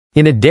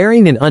In a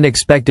daring and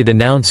unexpected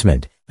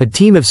announcement, a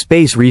team of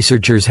space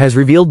researchers has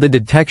revealed the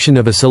detection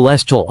of a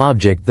celestial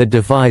object that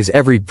defies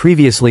every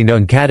previously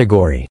known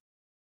category.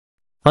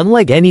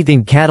 Unlike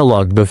anything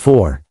catalogued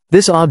before,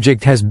 this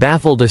object has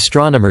baffled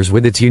astronomers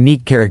with its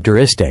unique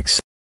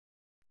characteristics.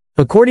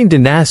 According to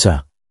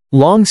NASA,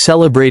 long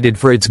celebrated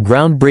for its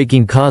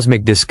groundbreaking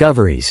cosmic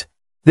discoveries,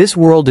 this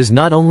world is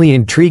not only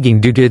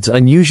intriguing due to its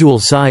unusual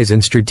size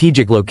and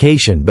strategic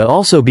location but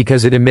also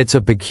because it emits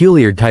a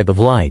peculiar type of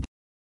light.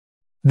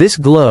 This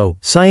glow,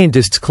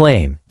 scientists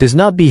claim, does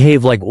not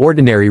behave like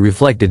ordinary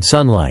reflected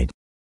sunlight.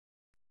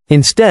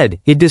 Instead,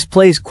 it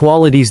displays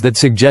qualities that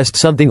suggest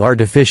something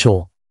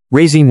artificial,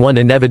 raising one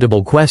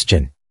inevitable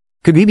question.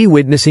 Could we be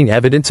witnessing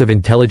evidence of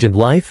intelligent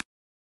life?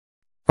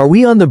 Are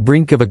we on the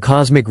brink of a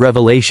cosmic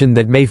revelation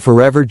that may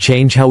forever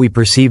change how we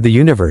perceive the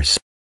universe?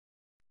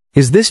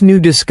 Is this new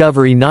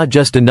discovery not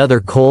just another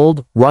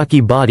cold,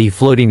 rocky body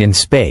floating in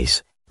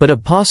space, but a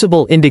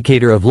possible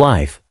indicator of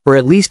life, or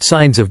at least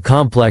signs of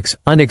complex,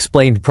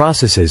 unexplained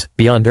processes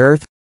beyond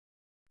Earth?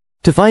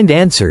 To find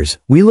answers,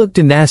 we look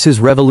to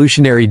NASA's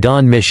revolutionary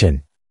Dawn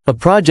mission, a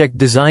project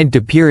designed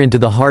to peer into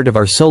the heart of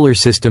our solar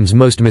system's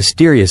most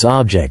mysterious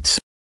objects.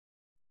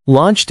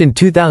 Launched in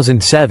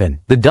 2007,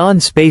 the Dawn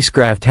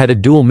spacecraft had a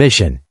dual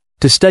mission,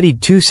 to study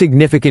two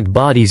significant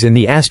bodies in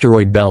the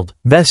asteroid belt,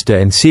 Vesta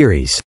and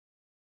Ceres.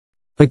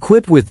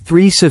 Equipped with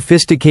 3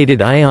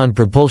 sophisticated ion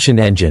propulsion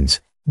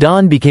engines,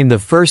 Dawn became the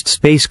first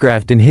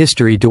spacecraft in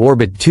history to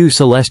orbit 2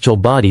 celestial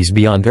bodies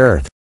beyond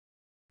Earth.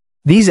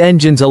 These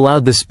engines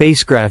allowed the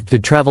spacecraft to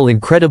travel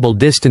incredible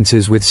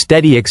distances with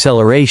steady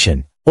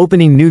acceleration,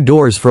 opening new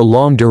doors for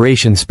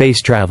long-duration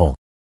space travel.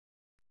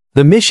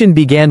 The mission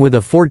began with a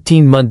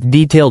 14-month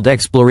detailed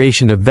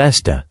exploration of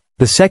Vesta,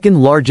 the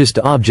second-largest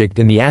object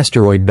in the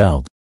asteroid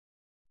belt.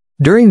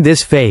 During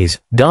this phase,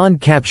 Dawn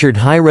captured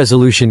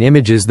high-resolution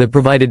images that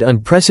provided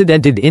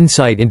unprecedented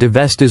insight into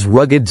Vesta's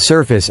rugged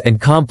surface and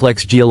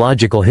complex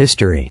geological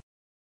history.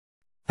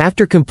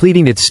 After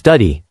completing its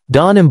study,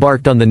 Dawn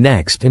embarked on the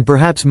next and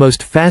perhaps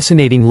most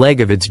fascinating leg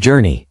of its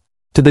journey,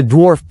 to the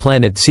dwarf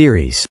planet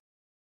Ceres.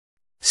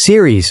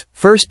 Ceres,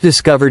 first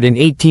discovered in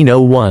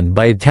 1801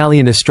 by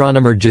Italian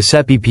astronomer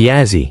Giuseppe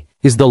Piazzi,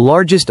 is the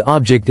largest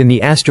object in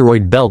the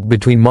asteroid belt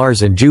between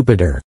Mars and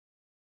Jupiter.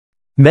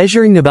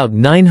 Measuring about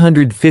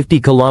 950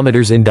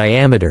 kilometers in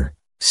diameter,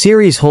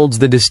 Ceres holds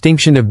the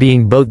distinction of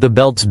being both the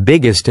belt's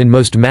biggest and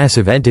most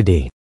massive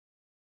entity.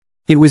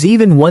 It was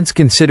even once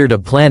considered a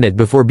planet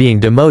before being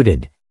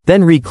demoted,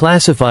 then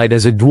reclassified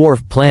as a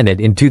dwarf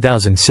planet in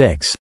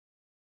 2006.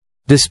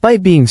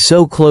 Despite being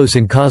so close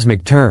in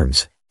cosmic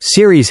terms,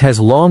 Ceres has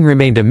long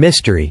remained a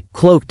mystery,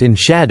 cloaked in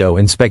shadow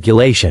and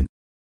speculation.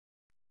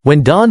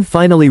 When Dawn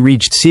finally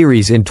reached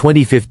Ceres in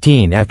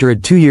 2015 after a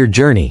 2-year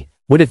journey,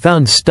 what it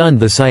found stunned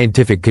the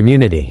scientific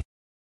community.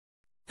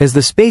 As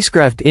the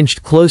spacecraft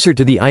inched closer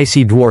to the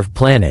icy dwarf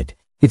planet,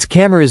 its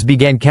cameras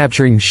began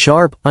capturing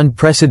sharp,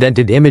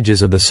 unprecedented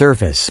images of the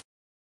surface.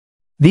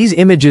 These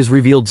images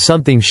revealed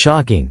something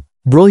shocking: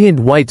 brilliant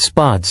white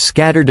spots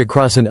scattered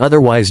across an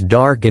otherwise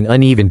dark and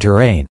uneven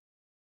terrain.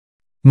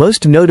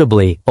 Most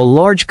notably, a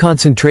large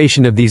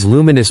concentration of these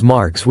luminous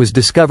marks was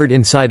discovered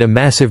inside a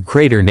massive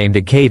crater named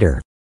a crater.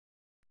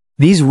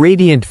 These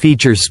radiant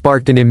features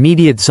sparked an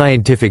immediate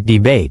scientific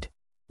debate.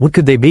 What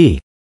could they be?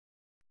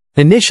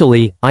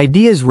 Initially,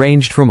 ideas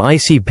ranged from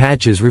icy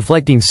patches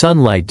reflecting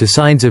sunlight to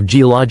signs of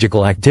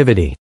geological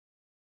activity.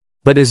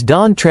 But as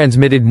Dawn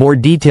transmitted more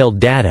detailed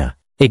data,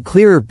 a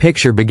clearer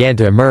picture began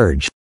to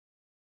emerge.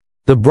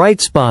 The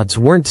bright spots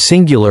weren't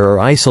singular or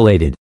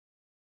isolated.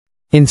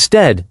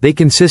 Instead, they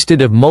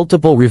consisted of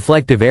multiple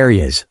reflective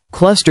areas,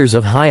 clusters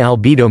of high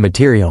albedo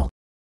material.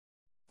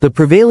 The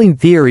prevailing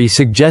theory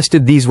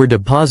suggested these were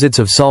deposits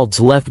of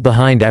salts left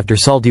behind after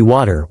salty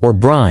water, or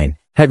brine,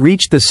 had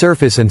reached the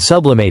surface and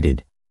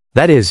sublimated,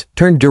 that is,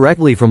 turned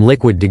directly from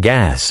liquid to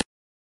gas.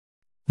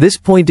 This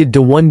pointed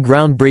to one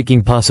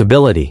groundbreaking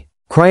possibility: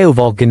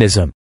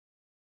 cryovolcanism.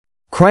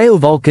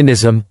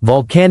 Cryovolcanism,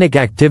 volcanic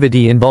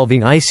activity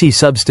involving icy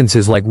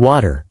substances like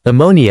water,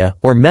 ammonia,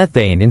 or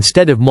methane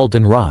instead of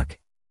molten rock,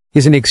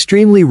 is an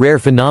extremely rare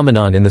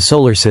phenomenon in the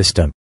solar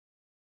system.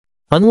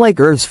 Unlike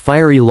Earth's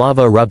fiery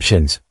lava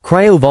eruptions,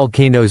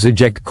 cryovolcanoes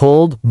eject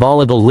cold,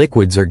 volatile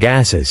liquids or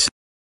gases.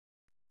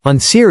 On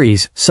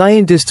Ceres,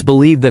 scientists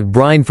believe that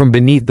brine from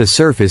beneath the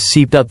surface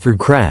seeped up through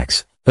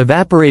cracks,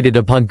 evaporated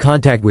upon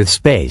contact with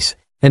space,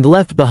 and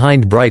left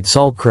behind bright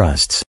salt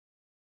crusts.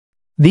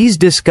 These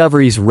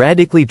discoveries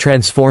radically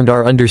transformed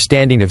our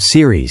understanding of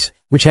Ceres,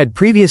 which had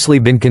previously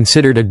been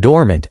considered a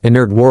dormant,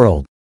 inert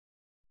world.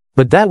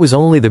 But that was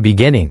only the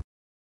beginning.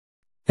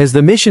 As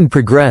the mission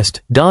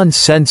progressed, Dawn's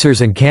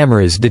sensors and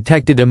cameras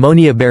detected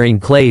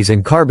ammonia-bearing clays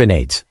and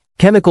carbonates,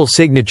 chemical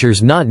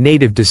signatures not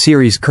native to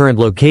Ceres' current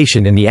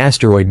location in the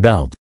asteroid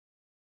belt.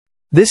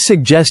 This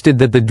suggested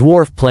that the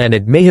dwarf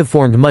planet may have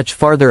formed much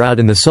farther out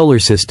in the solar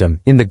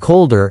system, in the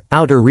colder,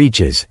 outer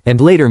reaches,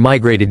 and later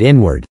migrated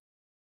inward.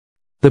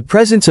 The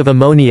presence of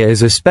ammonia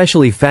is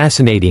especially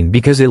fascinating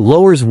because it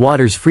lowers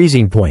water's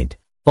freezing point,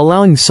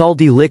 allowing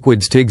salty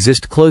liquids to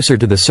exist closer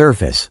to the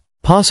surface,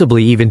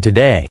 possibly even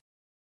today.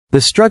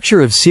 The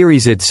structure of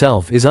Ceres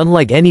itself is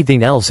unlike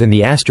anything else in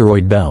the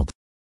asteroid belt.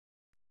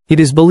 It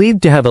is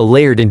believed to have a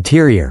layered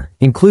interior,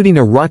 including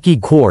a rocky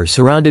core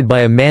surrounded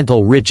by a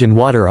mantle rich in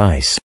water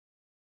ice.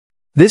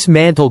 This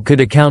mantle could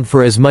account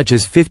for as much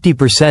as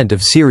 50%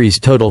 of Ceres'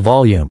 total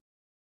volume.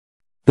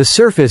 The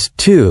surface,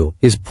 too,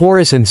 is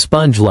porous and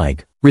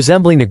sponge-like,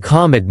 resembling a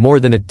comet more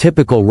than a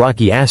typical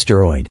rocky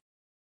asteroid.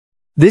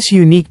 This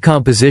unique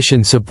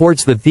composition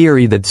supports the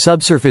theory that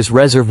subsurface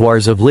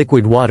reservoirs of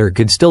liquid water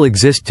could still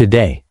exist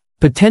today,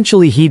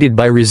 potentially heated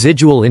by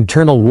residual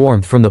internal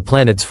warmth from the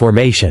planet's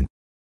formation.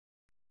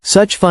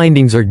 Such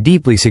findings are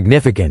deeply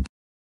significant.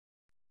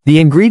 The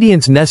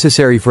ingredients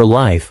necessary for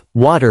life,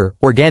 water,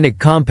 organic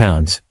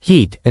compounds,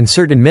 heat, and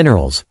certain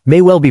minerals,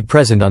 may well be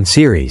present on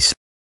Ceres.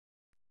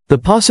 The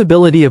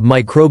possibility of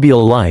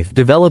microbial life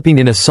developing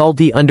in a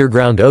salty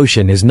underground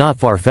ocean is not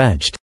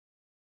far-fetched.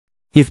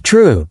 If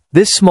true,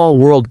 this small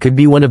world could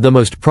be one of the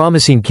most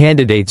promising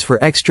candidates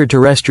for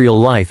extraterrestrial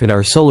life in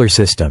our solar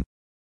system.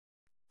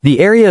 The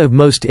area of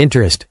most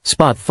interest,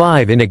 Spot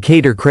 5 in a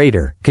Cater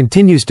crater,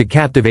 continues to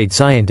captivate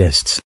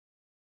scientists.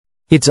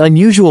 Its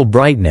unusual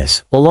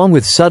brightness, along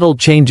with subtle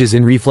changes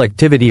in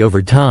reflectivity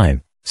over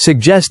time,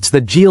 suggests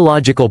that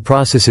geological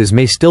processes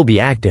may still be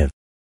active.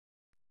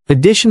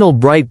 Additional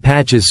bright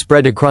patches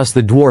spread across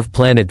the dwarf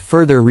planet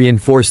further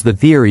reinforce the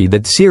theory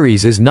that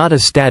Ceres is not a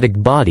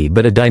static body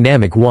but a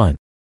dynamic one.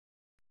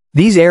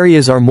 These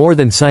areas are more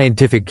than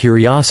scientific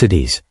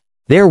curiosities.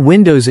 They are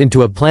windows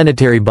into a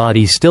planetary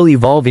body still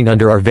evolving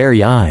under our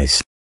very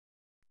eyes.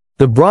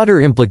 The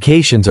broader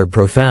implications are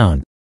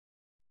profound.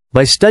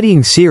 By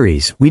studying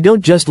Ceres, we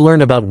don't just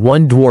learn about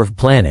one dwarf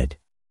planet.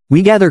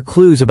 We gather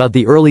clues about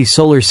the early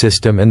solar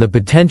system and the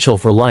potential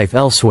for life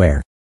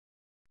elsewhere.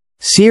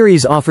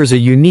 Ceres offers a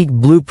unique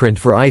blueprint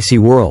for icy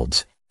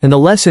worlds, and the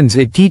lessons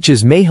it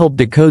teaches may help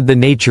decode the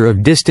nature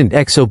of distant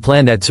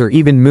exoplanets or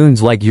even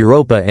moons like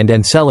Europa and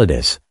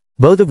Enceladus,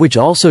 both of which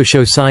also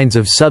show signs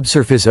of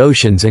subsurface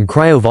oceans and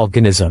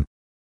cryovolcanism.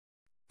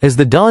 As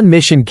the Dawn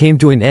mission came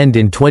to an end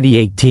in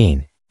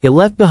 2018, it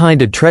left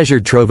behind a treasure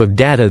trove of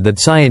data that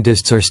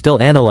scientists are still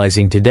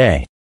analyzing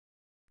today.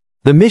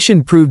 The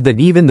mission proved that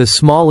even the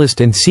smallest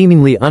and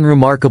seemingly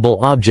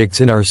unremarkable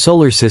objects in our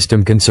solar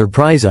system can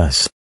surprise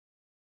us.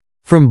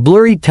 From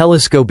blurry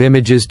telescope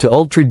images to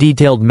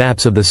ultra-detailed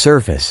maps of the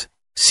surface,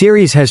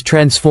 Ceres has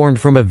transformed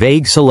from a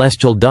vague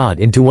celestial dot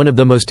into one of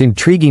the most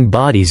intriguing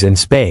bodies in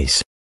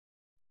space.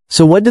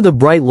 So what do the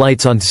bright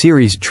lights on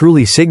Ceres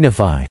truly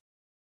signify?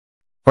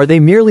 Are they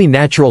merely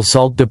natural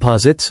salt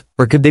deposits,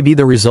 or could they be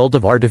the result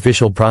of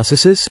artificial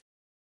processes?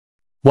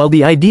 While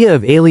the idea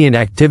of alien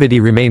activity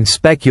remains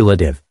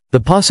speculative, the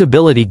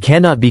possibility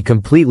cannot be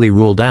completely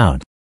ruled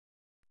out.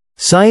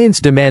 Science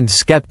demands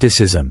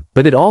skepticism,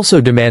 but it also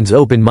demands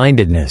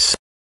open-mindedness.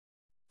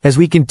 As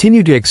we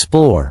continue to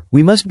explore,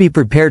 we must be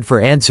prepared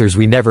for answers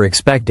we never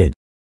expected.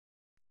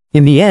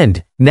 In the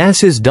end,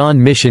 NASA's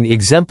Dawn mission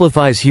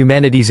exemplifies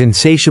humanity's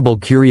insatiable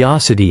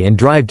curiosity and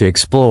drive to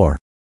explore.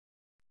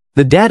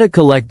 The data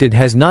collected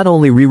has not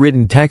only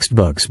rewritten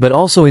textbooks but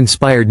also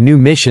inspired new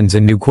missions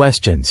and new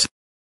questions.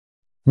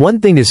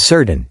 One thing is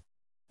certain.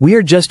 We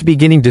are just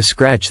beginning to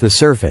scratch the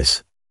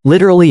surface,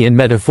 literally and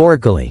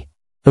metaphorically,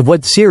 of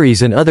what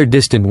Ceres and other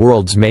distant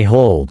worlds may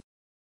hold.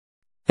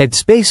 At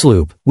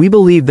Spaceloop, we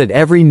believe that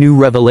every new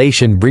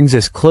revelation brings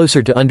us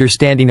closer to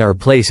understanding our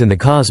place in the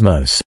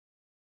cosmos.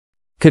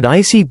 Could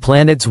icy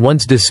planets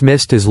once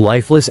dismissed as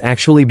lifeless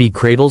actually be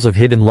cradles of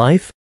hidden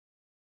life?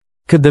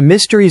 Could the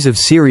mysteries of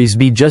Ceres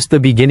be just the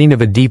beginning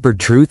of a deeper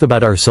truth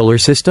about our solar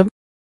system?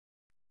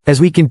 As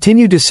we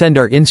continue to send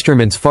our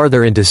instruments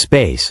farther into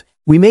space,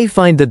 we may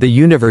find that the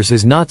universe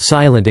is not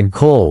silent and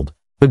cold,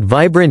 but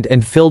vibrant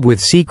and filled with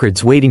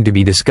secrets waiting to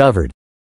be discovered.